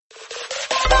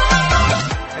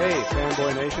Hey,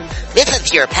 Fanboy Nation. This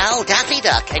is your pal Daffy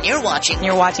Duck, and you're watching.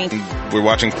 We're watching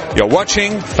Fanboy.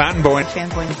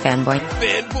 Fanboy,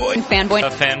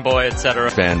 a fanboy, etc.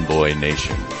 Fanboy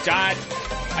Nation. God,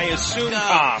 I assume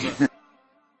Tom.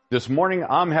 This morning,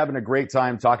 I'm having a great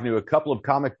time talking to a couple of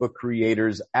comic book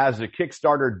creators as the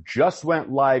Kickstarter just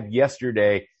went live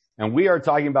yesterday, and we are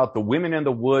talking about The Women in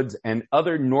the Woods and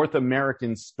other North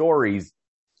American stories.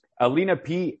 Alina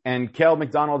P. and Kel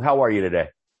McDonald, how are you today?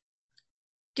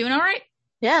 Doing all right?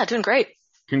 Yeah, doing great.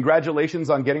 Congratulations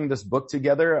on getting this book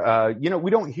together.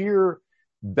 We don't hear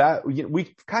that.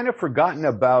 We've kind of forgotten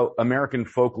about American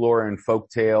folklore and folk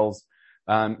tales.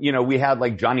 We had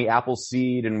like Johnny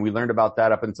Appleseed, and we learned about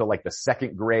that up until like the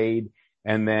second grade,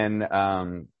 and then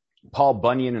Paul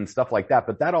Bunyan and stuff like that.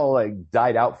 But that all like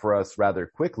died out for us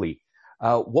rather quickly.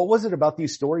 What was it about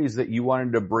these stories that you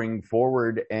wanted to bring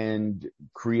forward and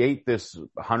create this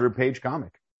 100-page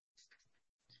comic?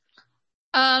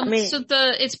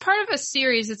 It's part of a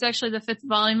series. It's actually the 5th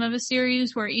volume of a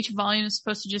series where each volume is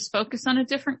supposed to just focus on a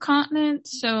different continent.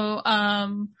 So,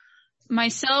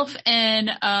 myself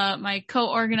and, my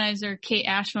co-organizer, Kate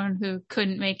Ashburn, who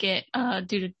couldn't make it,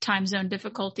 due to time zone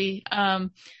difficulty,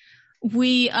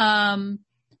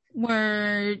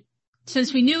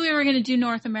 since we knew we were going to do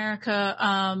North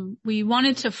America, we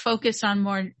wanted to focus on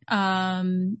more,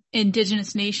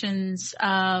 indigenous nations,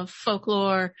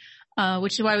 folklore,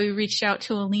 which is why we reached out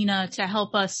to Alina to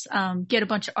help us get a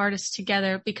bunch of artists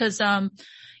together, because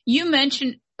you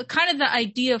mentioned kind of the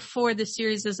idea for the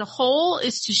series as a whole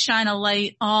is to shine a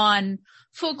light on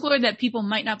folklore that people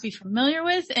might not be familiar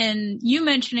with. And you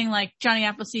mentioning like Johnny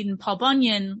Appleseed and Paul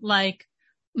Bunyan, like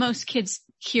most kids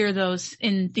hear those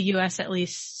in the US at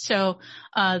least. So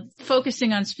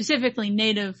focusing on specifically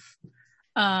native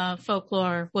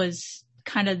folklore was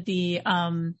kind of the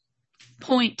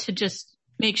point to just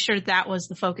make sure that was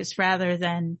the focus rather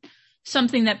than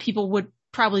something that people would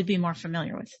probably be more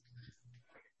familiar with.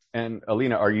 And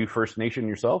Alina, are you First Nation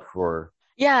yourself, or?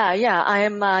 Yeah.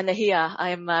 I'm Nahia.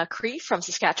 I'm Cree from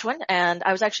Saskatchewan, and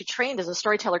I was actually trained as a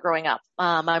storyteller growing up.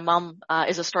 My mom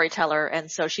is a storyteller, and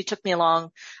so she took me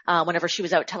along whenever she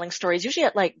was out telling stories, usually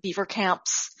at like beaver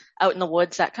camps out in the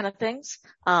woods, that kind of things.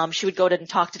 She would go and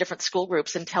talk to different school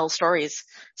groups and tell stories.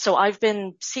 So I've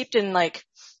been seeped in like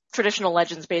traditional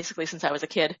legends basically since I was a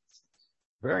kid.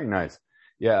 Very nice.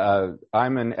 Yeah,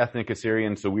 I'm an ethnic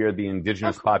Assyrian, so we are the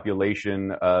indigenous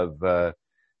population of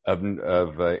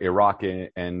Iraq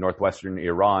and northwestern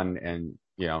Iran, and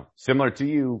similar to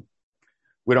you,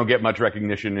 we don't get much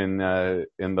recognition in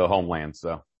the homeland.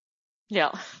 So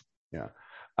yeah.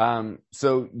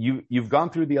 So you've gone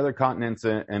through the other continents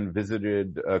and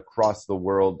visited across the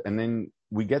world, and then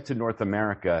we get to North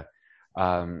America.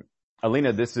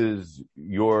 Alina, this is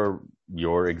your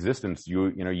existence.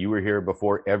 You were here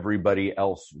before everybody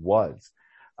else was.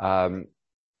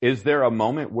 Is there a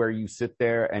moment where you sit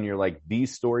there and you're like,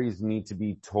 these stories need to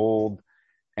be told,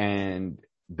 and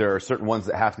there are certain ones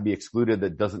that have to be excluded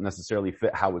that doesn't necessarily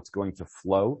fit how it's going to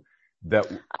flow, that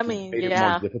made it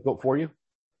more difficult for you?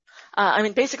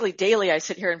 Basically daily I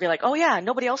sit here and be like, oh yeah,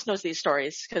 nobody else knows these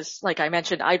stories. Cause like I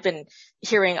mentioned, I've been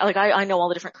hearing, like I know all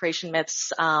the different creation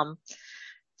myths,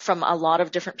 from a lot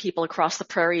of different people across the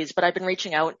prairies, but I've been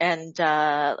reaching out and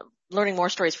learning more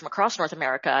stories from across North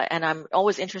America, and I'm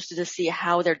always interested to see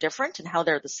how they're different and how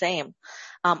they're the same.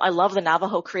 I love the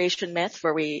Navajo creation myth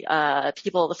where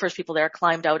the first people there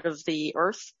climbed out of the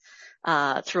earth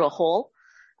through a hole.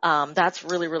 That's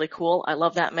really, really cool. I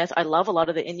love that myth. I love a lot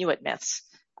of the Inuit myths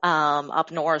up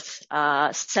north.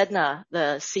 Sedna,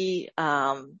 the sea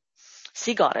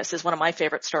goddess, is one of my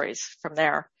favorite stories from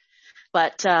there.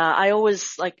 But I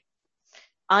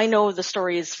know the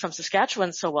stories from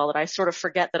Saskatchewan so well that I sort of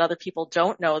forget that other people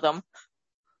don't know them.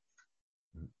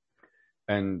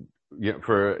 And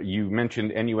you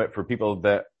mentioned Inuit. For people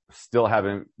that still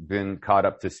haven't been caught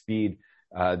up to speed,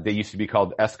 they used to be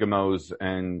called Eskimos,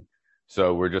 and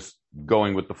so we're just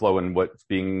going with the flow and what's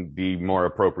being the more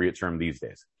appropriate term these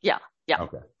days. Yeah.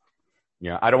 Okay.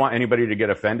 Yeah, I don't want anybody to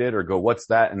get offended or go, what's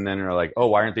that? And then they're like, oh,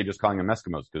 why aren't they just calling them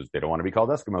Eskimos? Because they don't want to be called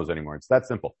Eskimos anymore. It's that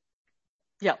simple.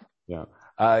 Yeah.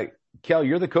 Kel,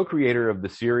 you're the co-creator of the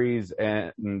series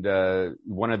and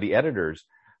one of the editors.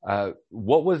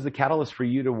 What was the catalyst for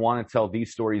you to want to tell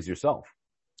these stories yourself?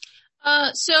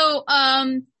 Back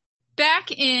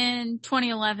in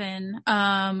 2011,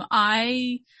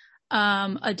 I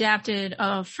adapted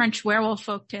a French werewolf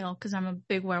folktale because I'm a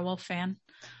big werewolf fan.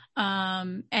 I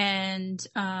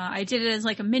did it as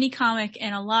like a mini comic,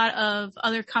 and a lot of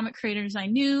other comic creators I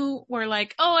knew were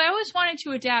like, oh, I always wanted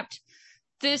to adapt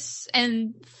this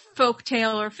and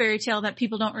folktale or fairy tale that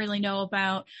people don't really know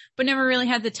about, but never really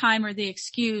had the time or the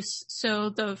excuse. So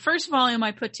the first volume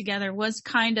I put together was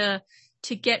kind of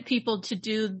to get people to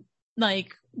do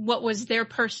like what was their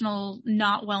personal,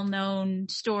 not well-known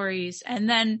stories. And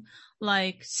then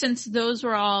like, since those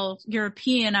were all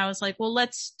European, I was like, well,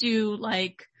 let's do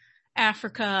like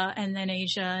Africa and then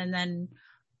Asia and then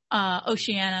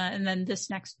Oceania. And then this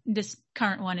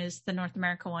current one is the North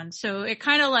America one. So it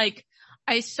kind of like,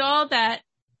 I saw that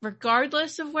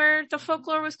regardless of where the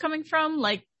folklore was coming from,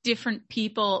 like different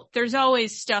people, there's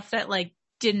always stuff that like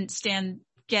didn't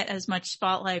get as much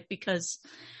spotlight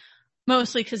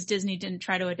mostly because Disney didn't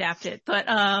try to adapt it, but,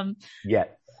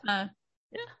 Yet.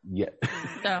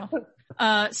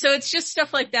 So it's just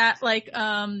stuff like that, like,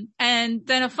 and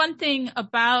then a fun thing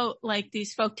about like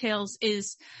these folktales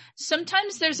is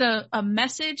sometimes there's a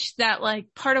message that like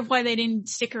part of why they didn't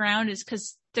stick around is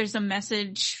because there's a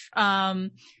message,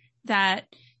 that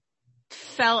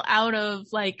fell out of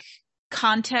like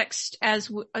context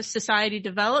as a society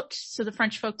developed. So the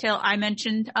French folktale I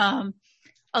mentioned,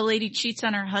 a lady cheats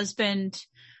on her husband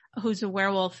who's a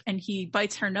werewolf and he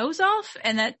bites her nose off.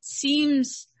 And that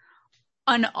seems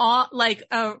like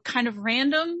a kind of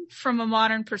random from a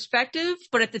modern perspective,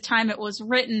 but at the time it was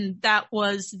written, that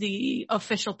was the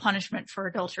official punishment for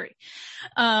adultery.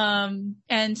 And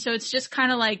so it's just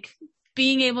kind of like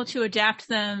being able to adapt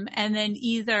them and then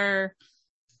either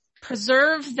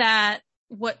preserve that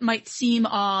what might seem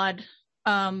odd,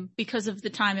 because of the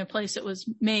time and place it was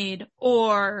made,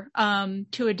 or,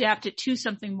 to adapt it to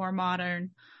something more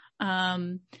modern.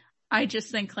 I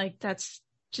just think like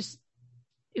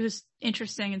it was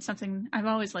interesting and something I've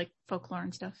always liked folklore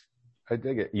and stuff. I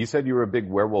dig it. You said you were a big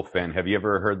werewolf fan. Have you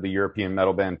ever heard the European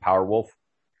metal band Powerwolf?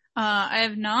 I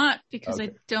have not, because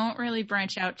Okay. I don't really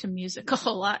branch out to music a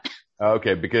whole lot.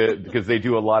 Okay, because they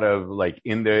do a lot of like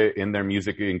in their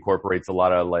music it incorporates a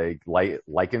lot of like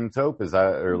lycanthrope, is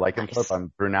that, or lycanthrope? Nice.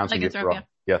 I'm pronouncing it Lycanthrope, wrong.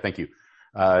 Yeah, thank you.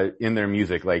 In their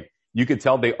music, like you could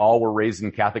tell they all were raised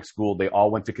in Catholic school, they all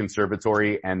went to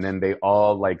conservatory, and then they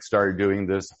all like started doing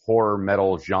this horror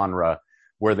metal genre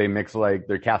where they mix like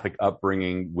their Catholic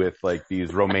upbringing with like these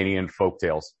Romanian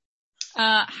folktales.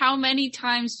 How many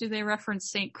times do they reference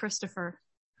Saint Christopher?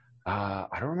 I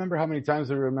don't remember how many times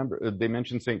they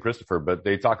mentioned Saint Christopher, but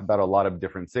they talk about a lot of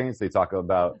different saints. They talk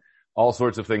about all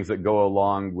sorts of things that go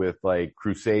along with like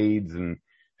crusades and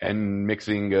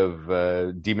mixing of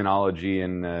demonology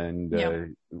and Yep.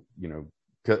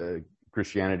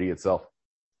 Christianity itself.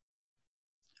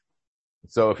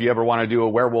 So if you ever want to do a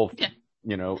werewolf, Yeah.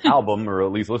 album, or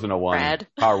at least listen to one, Brad.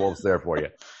 Powerwolf's there for you.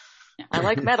 I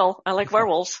like metal. I like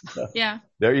werewolves. Yeah.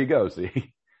 There you go.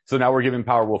 See, so now we're giving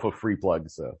Powerwolf a free plug.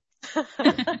 So,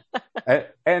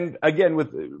 and again,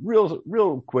 with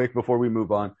real quick before we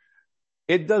move on,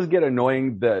 it does get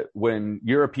annoying that when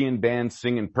European bands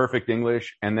sing in perfect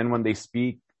English and then when they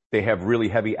speak, they have really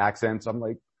heavy accents. I'm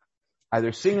like,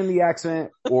 either sing in the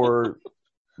accent or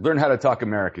learn how to talk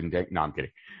American. No, I'm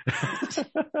kidding.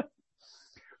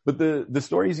 But the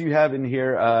stories you have in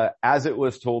here, as it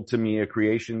was told to me, a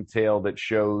creation tale that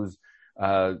shows,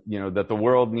 that the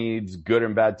world needs good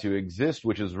and bad to exist,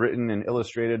 which is written and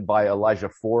illustrated by Elijah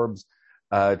Forbes,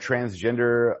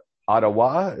 transgender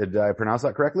Ottawa. Did I pronounce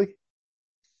that correctly?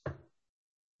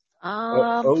 Yeah.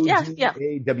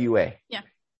 Odawa.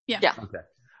 Yeah. Okay.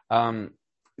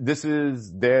 This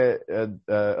is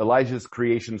Elijah's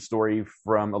creation story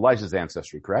from Elijah's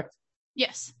ancestry, correct?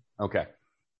 Yes. Okay.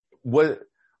 Was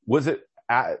it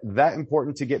that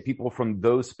important to get people from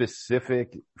those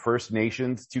specific First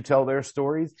Nations to tell their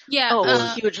stories? Yeah.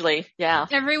 Oh, hugely. Yeah.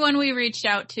 Everyone we reached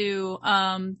out to,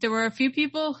 there were a few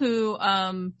people who,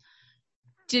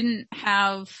 didn't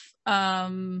have,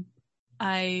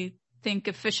 I think,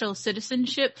 official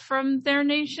citizenship from their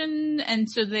nation. And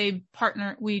so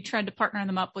we tried to partner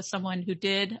them up with someone who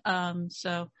did.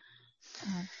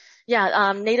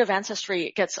 Yeah, Native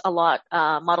ancestry gets a lot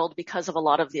muddled because of a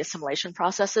lot of the assimilation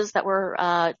processes that were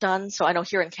done. So I know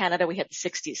here in Canada we had the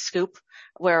 60s scoop,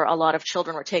 where a lot of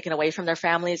children were taken away from their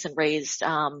families and raised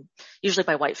usually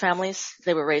by white families.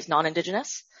 They were raised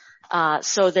non-Indigenous.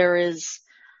 So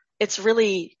it's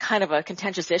really kind of a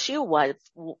contentious issue,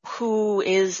 who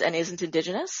is and isn't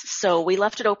Indigenous. So we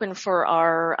left it open for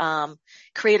our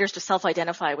creators to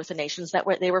self-identify with the nations that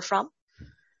they were from.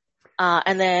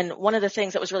 And then one of the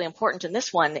things that was really important in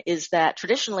this one is that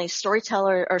traditionally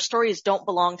stories don't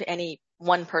belong to any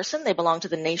one person. They belong to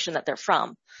the nation that they're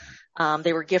from.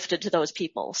 They were gifted to those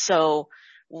people. So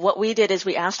what we did is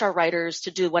we asked our writers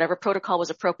to do whatever protocol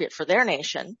was appropriate for their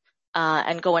nation.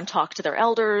 and go and talk to their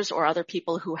elders or other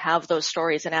people who have those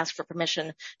stories and ask for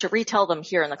permission to retell them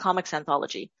here in the comics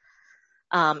anthology.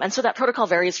 And so that protocol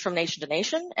varies from nation to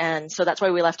nation. And so that's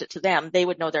why we left it to them. They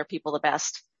would know their people the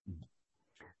best.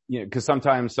 Yeah, because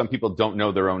sometimes some people don't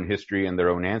know their own history and their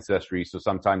own ancestry. So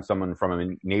sometimes someone from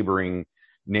a neighboring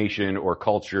nation or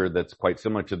culture that's quite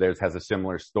similar to theirs has a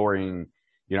similar story. And,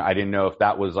 I didn't know if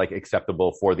that was like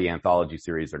acceptable for the anthology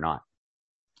series or not.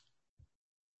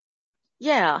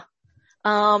 Yeah.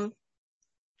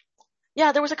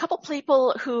 Yeah, there was a couple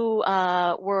people who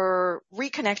were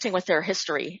reconnecting with their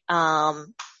history.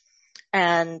 And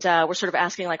we're sort of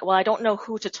asking like, well, I don't know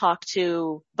who to talk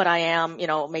to, but I am,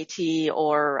 Métis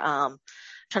or trying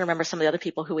to remember some of the other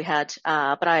people who we had.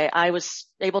 But I was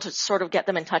able to sort of get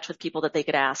them in touch with people that they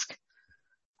could ask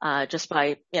just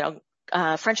by,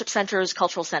 friendship centers,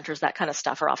 cultural centers, that kind of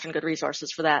stuff are often good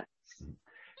resources for that.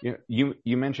 You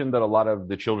mentioned that a lot of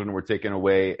the children were taken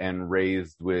away and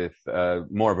raised with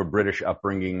more of a British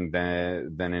upbringing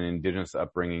than an indigenous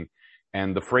upbringing.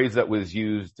 And the phrase that was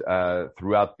used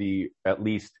throughout the at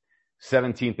least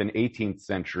 17th and 18th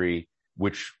century,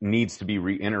 which needs to be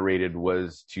reiterated,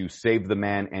 was to save the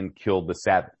man and kill the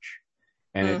savage.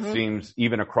 And it seems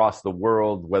even across the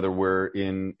world, whether we're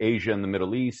in Asia and the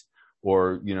Middle East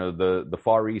or, the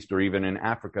Far East or even in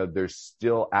Africa, there's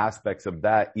still aspects of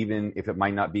that, even if it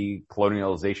might not be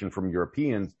colonialization from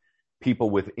Europeans, people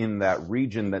within that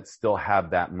region that still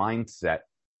have that mindset.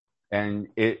 And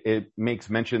it makes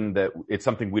mention that it's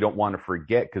something we don't want to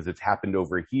forget because it's happened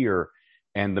over here.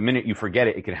 And the minute you forget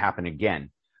it, it can happen again.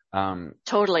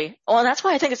 Totally. Well, that's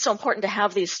why I think it's so important to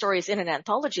have these stories in an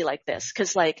anthology like this.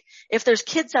 Cause like, if there's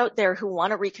kids out there who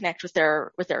want to reconnect with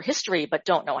their history, but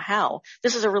don't know how,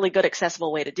 this is a really good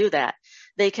accessible way to do that.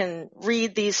 They can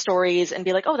read these stories and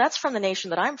be like, oh, that's from the nation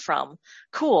that I'm from.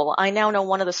 Cool. I now know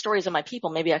one of the stories of my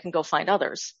people. Maybe I can go find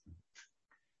others.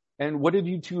 And what did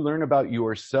you two learn about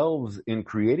yourselves in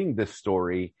creating this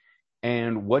story?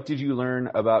 And what did you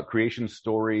learn about creation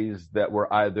stories that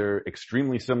were either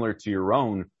extremely similar to your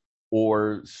own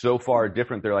or so far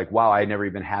different they're like, wow, I never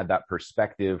even had that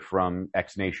perspective from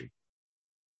X Nation?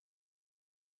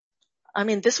 I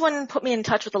mean, this one put me in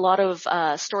touch with a lot of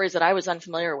stories that I was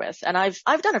unfamiliar with. And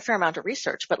I've done a fair amount of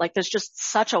research, but like there's just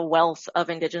such a wealth of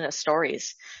indigenous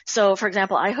stories. So for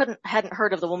example, I hadn't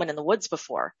heard of the woman in the woods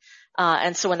before.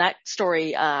 And so when that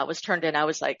story was turned in, I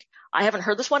was like, I haven't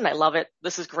heard this one and I love it.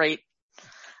 This is great.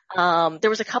 There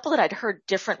was a couple that I'd heard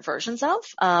different versions of.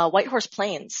 Whitehorse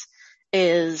Plains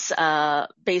is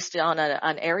based on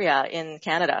an area in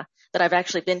Canada that I've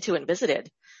actually been to and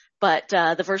visited. But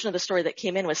the version of the story that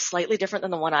came in was slightly different than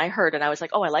the one I heard. And I was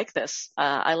like, oh, I like this.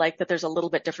 I like that there's a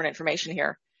little bit different information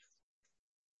here.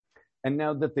 And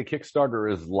now that the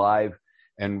Kickstarter is live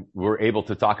and we're able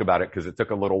to talk about it because it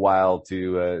took a little while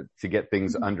to get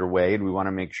things underway, and we want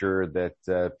to make sure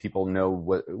that people know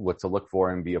what to look for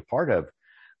and be a part of.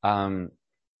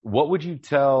 What would you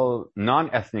tell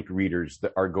non-ethnic readers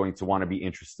that are going to want to be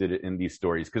interested in these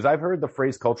stories? Because I've heard the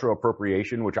phrase cultural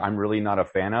appropriation, which I'm really not a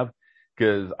fan of,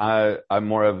 because I'm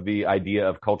more of the idea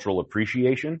of cultural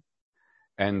appreciation.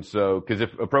 And so, because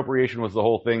if appropriation was the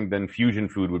whole thing, then fusion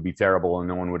food would be terrible and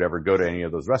no one would ever go to any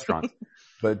of those restaurants.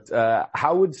 But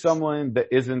how would someone that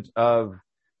isn't of,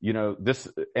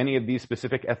 any of these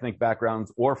specific ethnic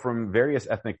backgrounds or from various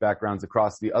ethnic backgrounds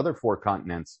across the other 4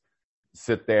 continents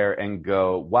sit there and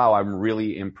go, wow, I'm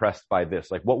really impressed by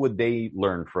this? Like, what would they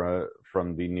learn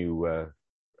from the new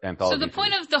anthology? So the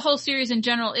point of the whole series in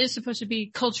general is supposed to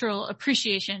be cultural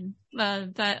appreciation.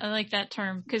 That I like that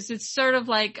term because it's sort of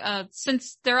like,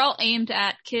 since they're all aimed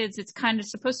at kids, it's kind of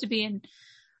supposed to be an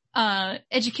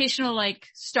educational like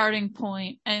starting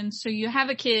point. And so you have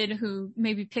a kid who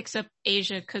maybe picks up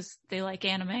Asia because they like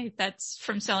anime. That's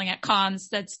from selling at cons.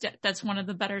 That's one of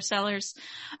the better sellers.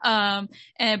 But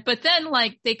then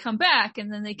like they come back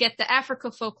and then they get the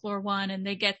Africa folklore one and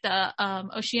they get the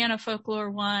Oceania folklore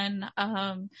one.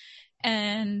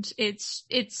 And it's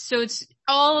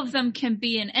all of them can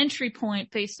be an entry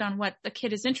point based on what the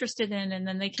kid is interested in. And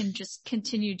then they can just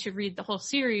continue to read the whole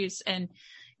series and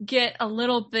get a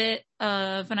little bit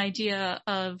of an idea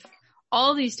of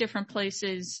all these different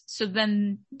places. So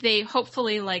then they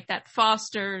hopefully like that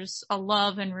fosters a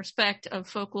love and respect of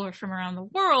folklore from around the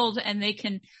world. And they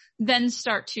can then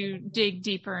start to dig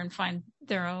deeper and find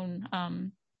their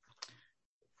own,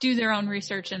 do their own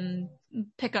research and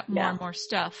pick up more and more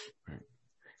stuff.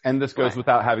 And this goes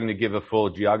without having to give a full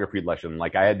geography lesson.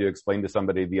 Like I had to explain to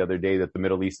somebody the other day that the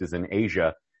Middle East is in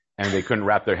Asia. and they couldn't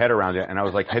wrap their head around it. And I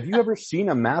was like, have you ever seen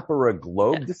a map or a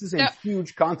globe? This is a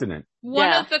huge continent.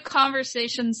 One of the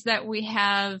conversations that we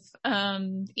have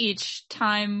each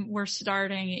time we're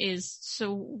starting is,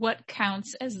 so what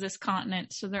counts as this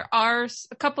continent? So there are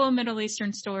a couple of Middle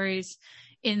Eastern stories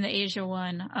in the Asia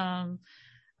one.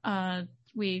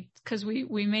 Because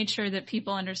we made sure that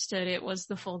people understood it was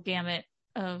the full gamut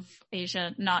of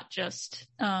Asia, not just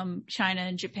China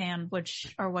and Japan,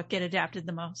 which are what get adapted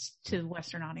the most to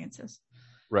Western audiences.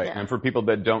 Right. Yeah. And for people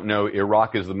that don't know,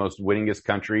 Iraq is the most winningest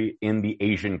country in the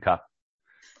Asian Cup.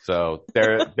 So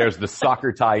there's the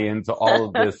soccer tie-in to all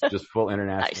of this, just full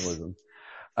internationalism.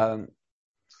 Nice.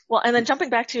 Well, and then jumping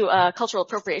back to cultural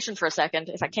appropriation for a second,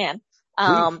 if I can.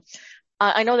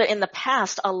 I know that in the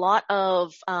past, a lot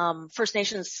of First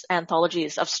Nations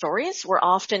anthologies of stories were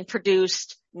often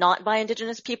produced not by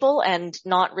Indigenous people and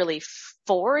not really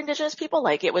for Indigenous people.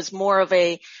 Like, it was more of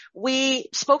we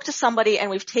spoke to somebody and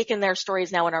we've taken their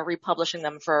stories now and are republishing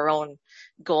them for our own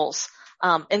goals.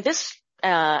 In this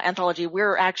anthology,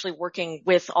 we're actually working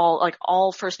with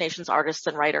all First Nations artists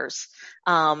and writers,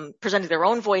 presenting their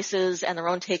own voices and their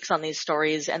own takes on these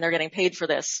stories, and they're getting paid for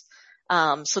this.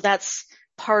 So that's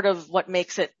part of what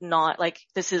makes it not like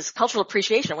this is cultural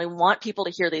appreciation. We want people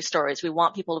to hear these stories. We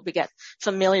want people to get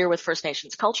familiar with First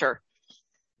Nations culture.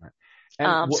 Right.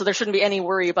 So there shouldn't be any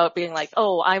worry about being like,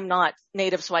 oh, I'm not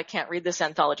Native, so I can't read this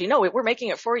anthology. No, we're making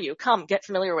it for you. Come, get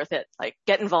familiar with it. Like,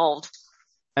 get involved.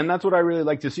 And that's what I really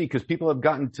like to see, because people have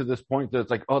gotten to this point that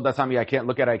it's like, oh, that's not me. I can't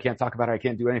look at it. I can't talk about it. I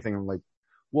can't do anything. I'm like,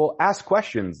 well, ask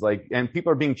questions. And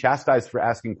people are being chastised for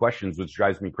asking questions, which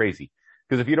drives me crazy.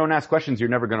 Because if you don't ask questions, you're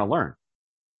never going to learn.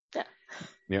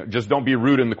 Yeah. Just don't be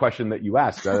rude in the question that you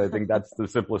ask. I think that's the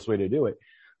simplest way to do it.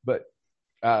 But,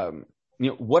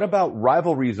 what about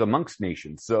rivalries amongst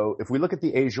nations? So if we look at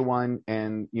the Asia one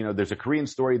and, there's a Korean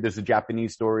story, there's a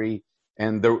Japanese story,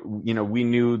 and we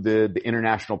knew the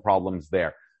international problems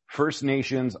there. First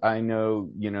Nations, I know,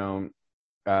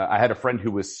 I had a friend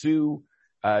who was Sioux,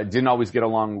 didn't always get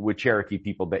along with Cherokee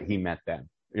people that he met then,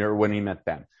 or when he met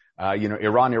them.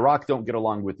 Iran, Iraq don't get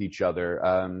along with each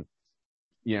other.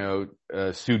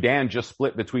 Sudan just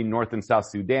split between North and South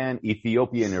Sudan.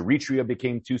 Ethiopia and Eritrea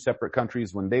became two separate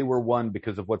countries when they were one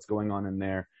because of what's going on in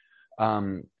there.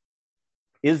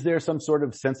 Is there some sort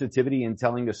of sensitivity in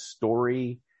telling a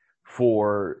story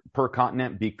per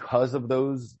continent because of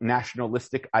those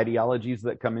nationalistic ideologies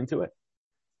that come into it?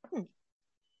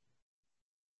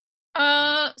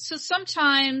 So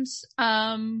sometimes,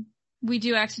 we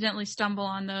do accidentally stumble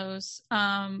on those.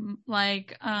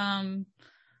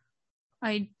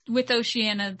 With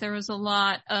Oceania, there was a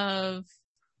lot of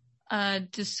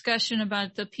discussion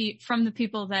about from the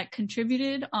people that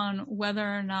contributed on whether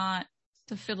or not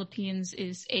the Philippines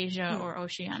is Asia or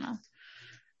Oceania.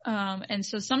 And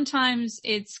so sometimes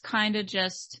it's kind of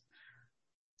just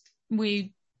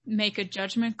we make a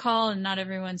judgment call and not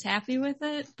everyone's happy with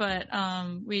it, but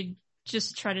we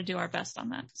just try to do our best on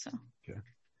that. So. Okay.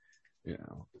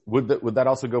 Would that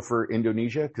also go for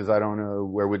Indonesia? Because I don't know,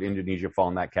 where would Indonesia fall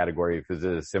in that category if it's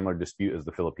a similar dispute as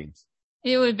the Philippines?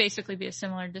 It would basically be a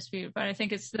similar dispute, but I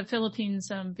think it's the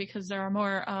Philippines because there are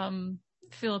more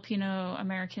Filipino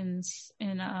Americans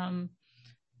in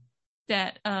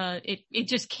that it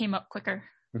just came up quicker.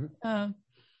 Mm-hmm.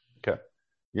 Okay.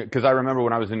 Yeah, because I remember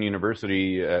when I was in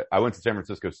university, I went to San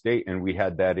Francisco State, and we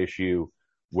had that issue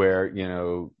where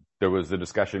there was a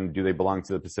discussion, do they belong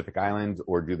to the Pacific Islands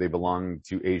or do they belong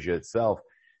to Asia itself?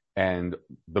 And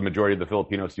the majority of the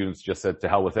Filipino students just said to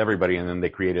hell with everybody, and then they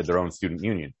created their own student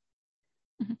union.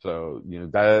 Mm-hmm. So,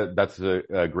 that's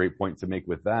a great point to make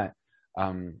with that.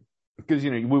 Because,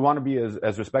 we want to be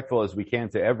as respectful as we can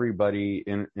to everybody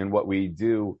in what we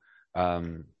do,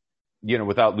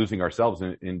 without losing ourselves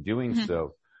in doing mm-hmm.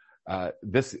 so.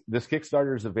 This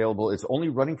Kickstarter is available. It's only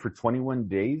running for 21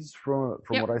 days from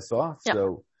yep. what I saw. Yep.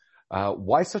 So,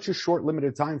 why such a short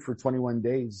limited time for 21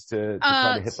 days to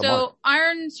try to hit the mark? So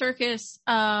Iron Circus,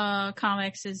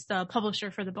 Comics is the publisher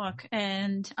for the book,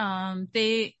 and,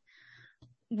 they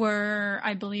were,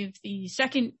 I believe, the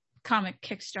second comic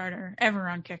Kickstarter ever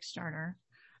on Kickstarter,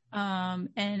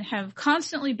 and have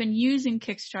constantly been using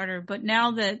Kickstarter, but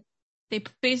now that they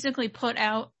basically put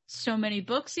out so many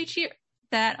books each year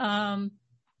that,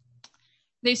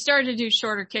 they started to do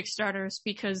shorter Kickstarters,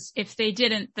 because if they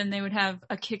didn't, then they would have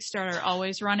a Kickstarter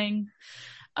always running.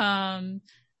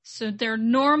 So their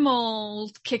normal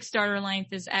Kickstarter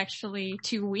length is actually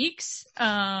 2 weeks,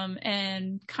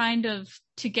 and kind of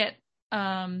to get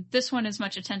this one as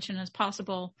much attention as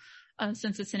possible,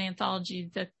 since it's an anthology,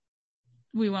 that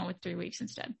we went with 3 weeks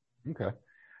instead. Okay.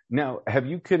 Now, have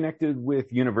you connected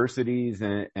with universities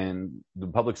and the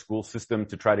public school system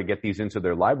to try to get these into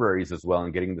their libraries as well,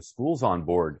 and getting the schools on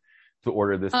board to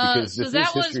order this? Because this is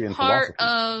history and philosophy. So that was part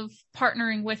of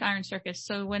partnering with Iron Circus.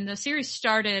 So when the series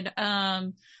started,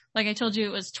 like I told you,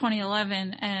 it was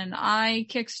 2011, and I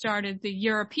kickstarted the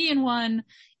European one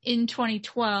in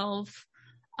 2012.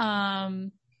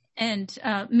 Me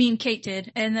and Kate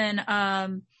did. And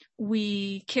then,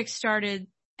 we kickstarted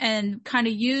and kind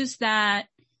of used that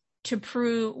to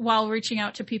prove, while reaching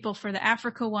out to people for the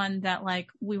Africa one, that like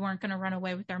we weren't going to run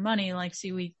away with our money. Like,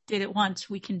 see, we did it once,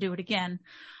 we can do it again.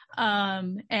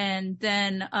 And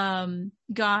then,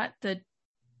 got the,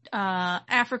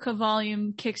 Africa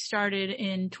volume kickstarted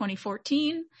in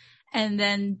 2014, and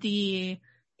then the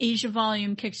Asia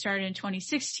volume kickstarted in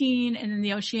 2016, and then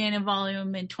the Oceania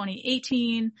volume in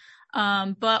 2018.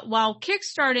 But while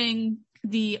kickstarting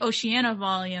the Oceania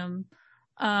volume,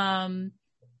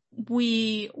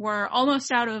 we were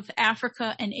almost out of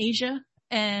Africa and Asia,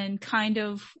 and kind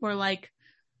of were like,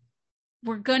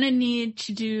 we're going to need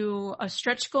to do a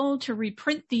stretch goal to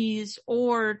reprint these,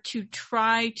 or to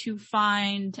try to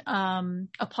find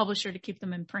a publisher to keep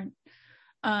them in print.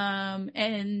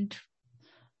 And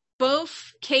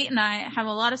both Kate and I have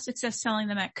a lot of success selling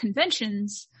them at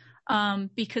conventions,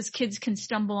 because kids can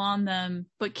stumble on them,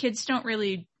 but kids don't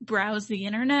really browse the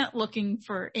internet looking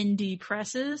for indie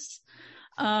presses.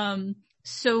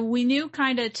 So we knew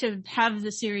kind of to have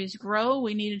the series grow,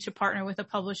 we needed to partner with a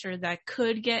publisher that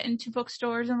could get into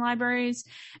bookstores and libraries.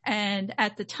 And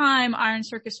at the time, Iron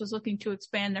Circus was looking to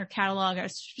expand their catalog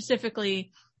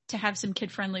specifically to have some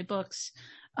kid-friendly books.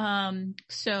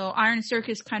 So Iron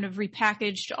Circus kind of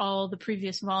repackaged all the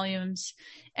previous volumes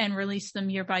and released them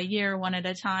year by year, one at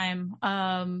a time.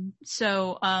 Iron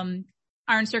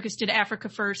Circus did Africa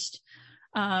first,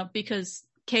 because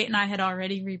Kate and I had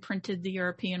already reprinted the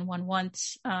European one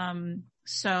once.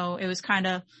 So it was kind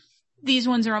of, these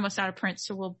ones are almost out of print,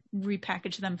 so we'll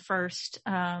repackage them first.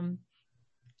 So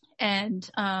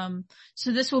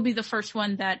this will be the first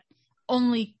one that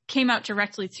only came out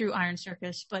directly through Iron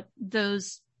Circus, but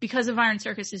because of Iron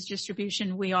Circus's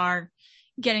distribution, we are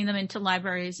getting them into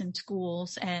libraries and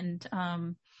schools. And,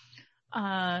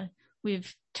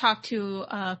 we've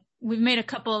made a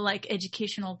couple of like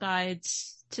educational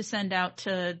guides to send out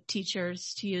to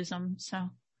teachers to use them. So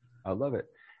I love it.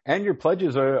 And your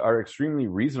pledges are extremely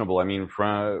reasonable. I mean,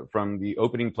 from the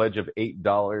opening pledge of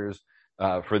 $8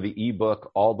 for the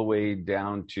ebook, all the way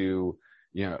down to,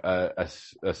 a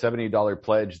 $70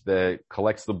 pledge that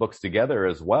collects the books together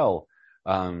as well.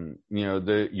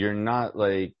 You're not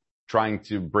like trying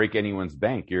to break anyone's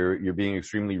bank. You're being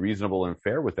extremely reasonable and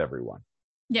fair with everyone.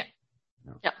 Yeah.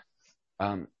 Yeah.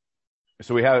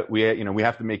 So we have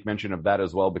to make mention of that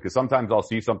as well, because sometimes I'll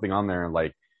see something on there and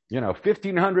like,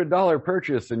 $1,500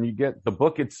 purchase, and you get the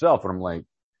book itself. And I'm like,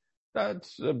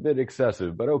 that's a bit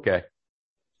excessive, but okay.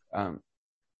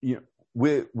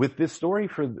 With this story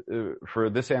for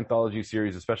this anthology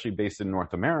series, especially based in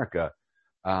North America,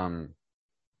 other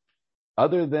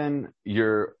than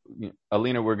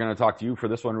Alina, we're going to talk to you for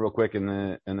this one real quick,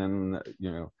 and then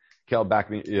Kel,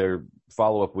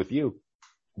 follow up with you.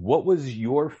 What was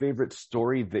your favorite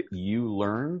story that you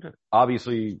learned?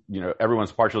 Obviously,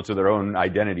 everyone's partial to their own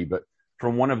identity, but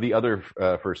from one of the other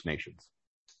First Nations.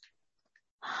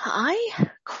 I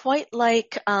quite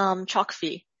like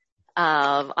Chokfi.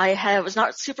 I was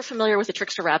not super familiar with the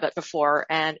Trickster Rabbit before,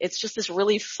 and it's just this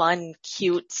really fun,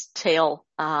 cute tale.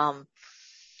 I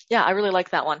really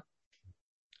like that one.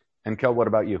 And Kel, what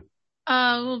about you?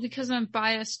 Well, because I'm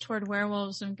biased toward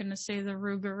werewolves, I'm going to say the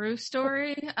Rougarou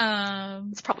story.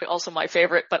 It's probably also my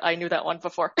favorite, but I knew that one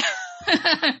before.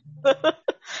 I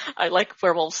like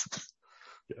werewolves.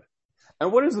 Yeah.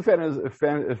 And what is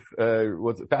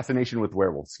what's fascination with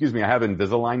werewolves? Excuse me, I have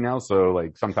Invisalign now, so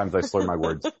like sometimes I slur my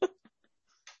words.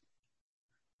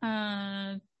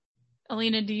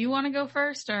 Alina, do you want to go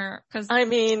first, or because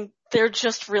they're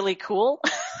just really cool.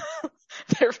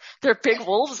 They're big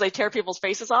wolves. They tear people's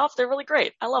faces off. They're really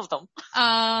great. I love them.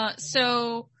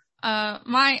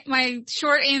 My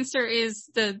short answer is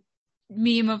the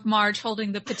meme of Marge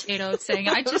holding the potato saying,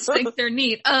 I just think they're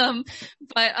neat. But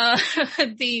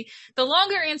the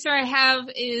longer answer I have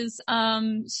is,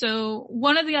 so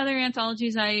one of the other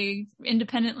anthologies I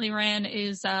independently ran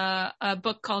is, a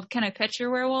book called Can I Pet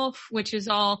Your Werewolf, which is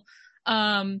all,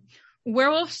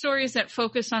 werewolf stories that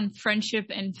focus on friendship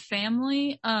and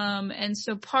family. And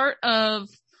so part of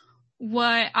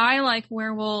what I like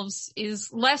werewolves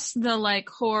is less the like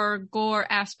horror gore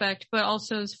aspect, but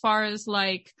also as far as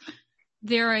like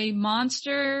they're a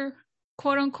monster,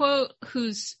 quote unquote,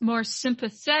 who's more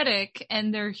sympathetic,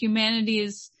 and their humanity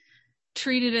is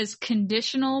treated as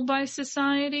conditional by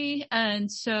society.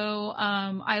 And so,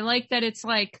 I like that it's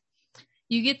like,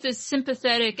 you get this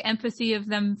sympathetic empathy of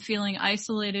them feeling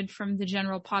isolated from the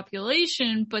general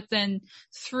population, but then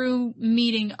through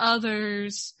meeting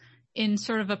others in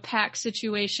sort of a pack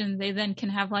situation, they then can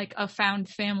have like a found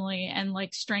family and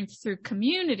like strength through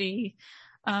community.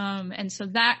 And so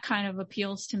that kind of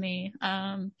appeals to me.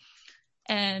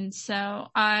 And so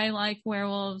I like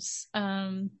werewolves,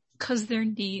 cause they're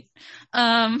neat.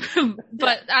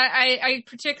 But I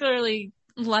particularly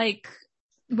like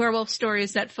werewolf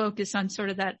stories that focus on sort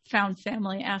of that found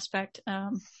family aspect.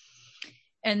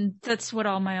 And that's what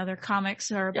all my other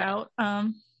comics are about.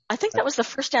 I think that was the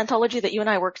first anthology that you and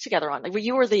I worked together on. Like,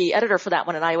 you were the editor for that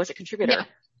one and I was a contributor. Yeah.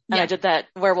 And I did that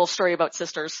werewolf story about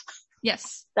sisters.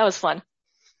 Yes. That was fun.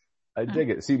 I dig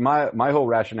it. See, my whole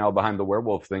rationale behind the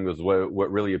werewolf thing was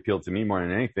what really appealed to me more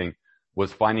than anything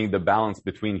was finding the balance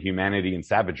between humanity and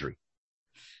savagery.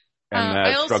 And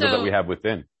that struggle that we have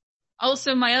within.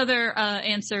 Also, my other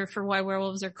answer for why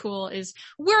werewolves are cool is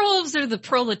werewolves are the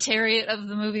proletariat of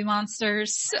the movie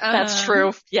monsters. That's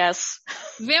true. Yes.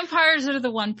 Vampires are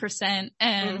the 1%,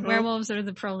 and werewolves are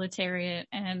the proletariat,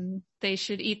 and they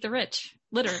should eat the rich,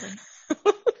 literally.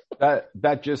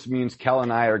 That just means Cal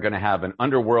and I are going to have an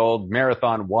underworld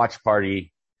marathon watch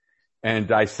party and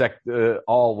dissect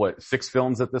all 6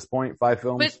 films at this point, 5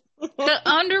 films. But the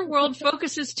underworld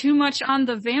focuses too much on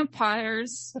the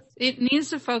vampires. It needs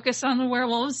to focus on the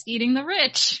werewolves eating the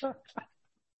rich.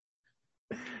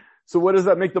 So what does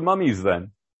that make the mummies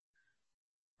then?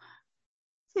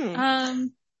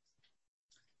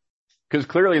 Because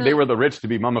clearly they were the rich to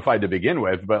be mummified to begin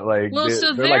with, but like,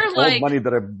 they're like old money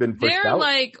that have been pushed out. They're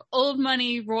like old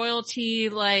money royalty,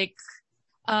 like,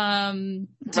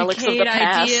 decayed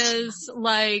ideas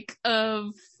like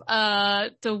of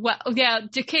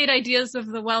decayed ideas of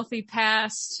the wealthy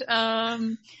past,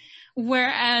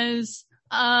 whereas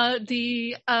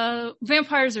the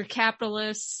vampires are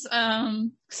capitalists,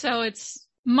 so it's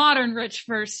modern rich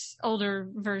versus older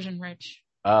version rich.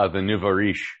 The nouveau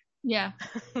riche. Yeah.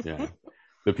 Yeah.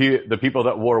 The people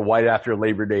that wore white after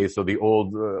Labor Day, so the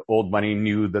old money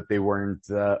knew that they weren't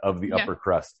of the upper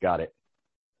crust. Got it.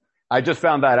 I just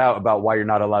found that out about why you're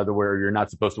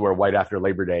not supposed to wear white after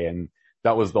Labor Day, and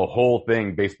that was the whole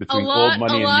thing based between old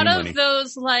money and new money. A lot of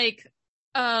those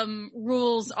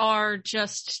rules are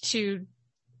just to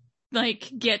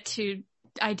get to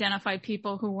identify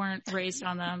people who weren't raised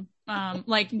on them.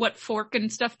 Like what fork and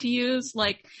stuff to use.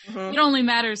 Like it only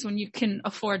matters when you can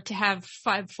afford to have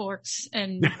 5 forks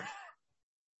and.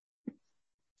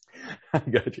 I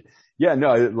got you. Yeah,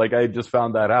 no, I just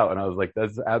found that out and I was like,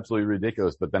 that's absolutely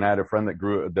ridiculous. But then I had a friend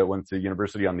that went to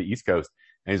university on the East Coast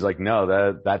and he's like,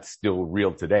 no, that's still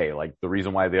real today. Like the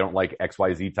reason why they don't like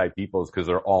XYZ type people is because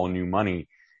they're all new money.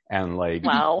 And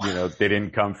wow. They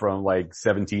didn't come from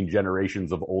 17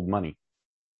 generations of old money,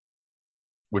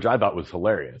 which I thought was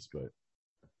hilarious, but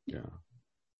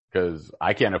cause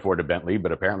I can't afford a Bentley,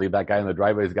 but apparently that guy in the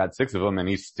driveway's got 6 of them and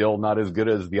he's still not as good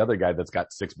as the other guy that's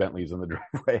got 6 Bentleys in the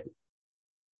driveway.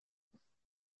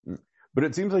 But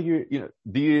it seems like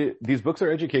these books are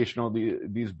educational.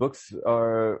 These books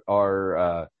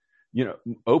are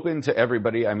open to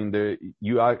everybody. I mean,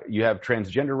 you have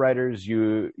transgender writers,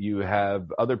 you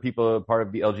have other people part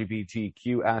of the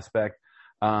LGBTQ aspect.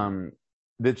 The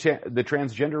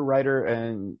transgender writer,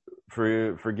 and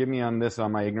forgive me on this,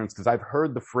 on my ignorance, because I've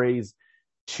heard the phrase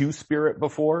two-spirit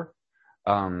before.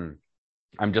 I'm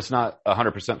just not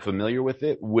 100% familiar with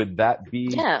it. Would that be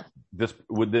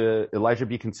would the Elijah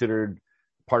be considered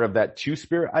part of that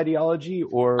two-spirit ideology,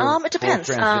 or it depends,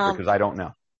 because I don't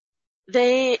know.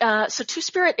 So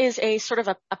two-spirit is a sort of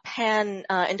a pan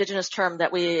indigenous term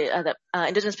that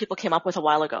indigenous people came up with a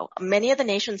while ago. Many of the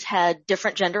nations had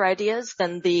different gender ideas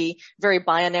than the very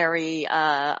binary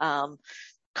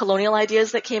colonial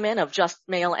ideas that came in of just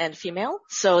male and female.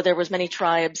 So there was many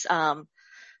tribes among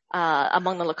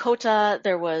the Lakota.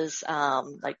 There was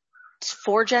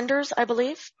 4 genders, I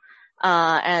believe,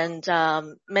 and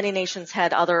many nations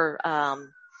had other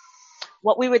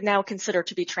what we would now consider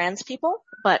to be trans people,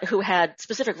 but who had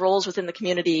specific roles within the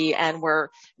community and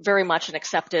were very much an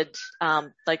accepted,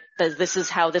 this is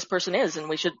how this person is, and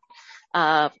we should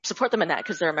support them in that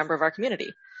because they're a member of our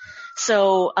community.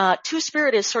 So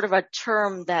two-spirit is sort of a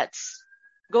term that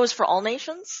goes for all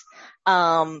nations,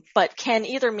 but can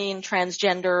either mean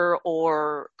transgender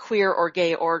or queer or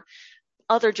gay or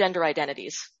other gender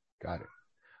identities. Got it.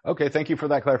 Okay, thank you for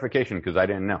that clarification because I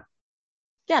didn't know.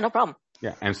 Yeah, no problem.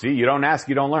 Yeah, and see, you don't ask,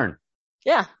 you don't learn.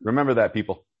 Yeah. Remember that,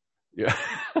 people. Yeah.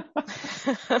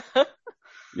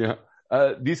 Yeah.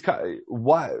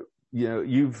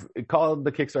 you've called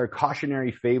the Kickstarter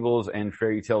Cautionary Fables and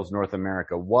Fairy Tales North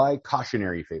America. Why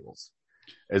Cautionary Fables?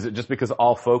 Is it just because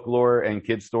all folklore and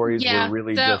kid stories were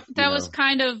really that was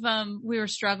kind of, we were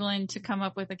struggling to come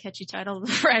up with a catchy title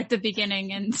right at the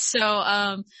beginning. And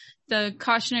so, the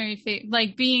cautionary,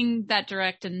 like being that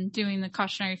direct and doing the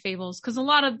cautionary fables, cause a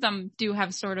lot of them do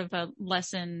have sort of a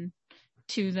lesson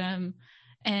to them.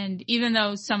 And even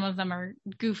though some of them are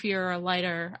goofier or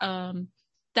lighter,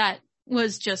 that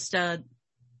was just,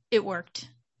 it worked.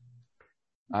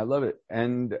 I love it.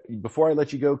 And before I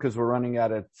let you go, because we're running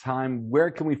out of time,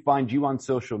 where can we find you on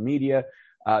social media?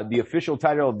 The official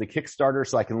title of the Kickstarter,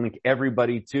 so I can link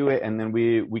everybody to it, and then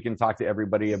we can talk to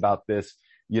everybody about this,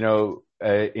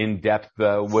 in depth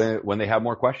when they have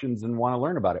more questions and want to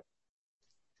learn about it.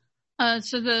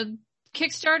 So the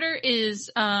Kickstarter is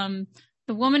The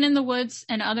Woman in the Woods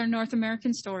and Other North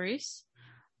American Stories.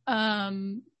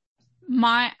 I'm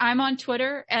on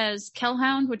Twitter as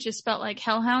Kellhound, which is spelled like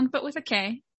Hellhound, but with a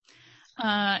K.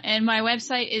 And my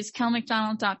website is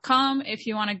kellmcdonald.com if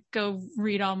you want to go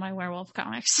read all my werewolf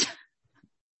comics.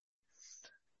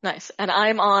 Nice. And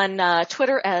I'm on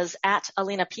Twitter as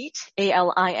 @AlinaPete,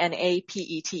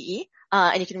 ALINAPETE.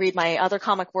 And you can read my other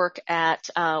comic work at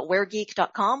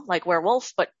weregeek.com, like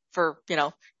werewolf, but for,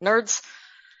 nerds.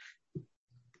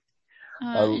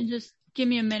 And just give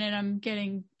me a minute. I'm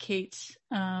getting Kate's.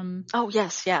 Oh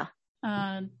yes, yeah.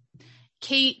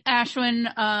 Kate Ashwin,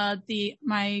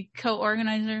 my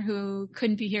co-organizer who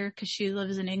couldn't be here because she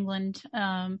lives in England,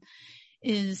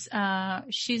 she's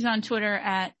on Twitter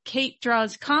at Kate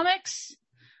Draws Comics.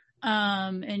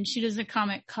 And she does a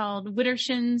comic called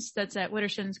Widdershins. That's at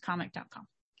widdershinscomic.com.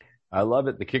 I love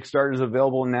it. The Kickstarter is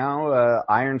available now.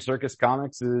 Iron Circus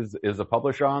Comics is a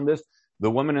publisher on this. The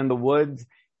Woman in the Woods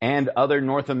and Other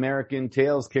North American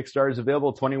Tales Kickstarter is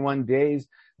available 21 days.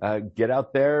 Get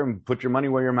out there and put your money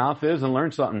where your mouth is and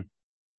learn something.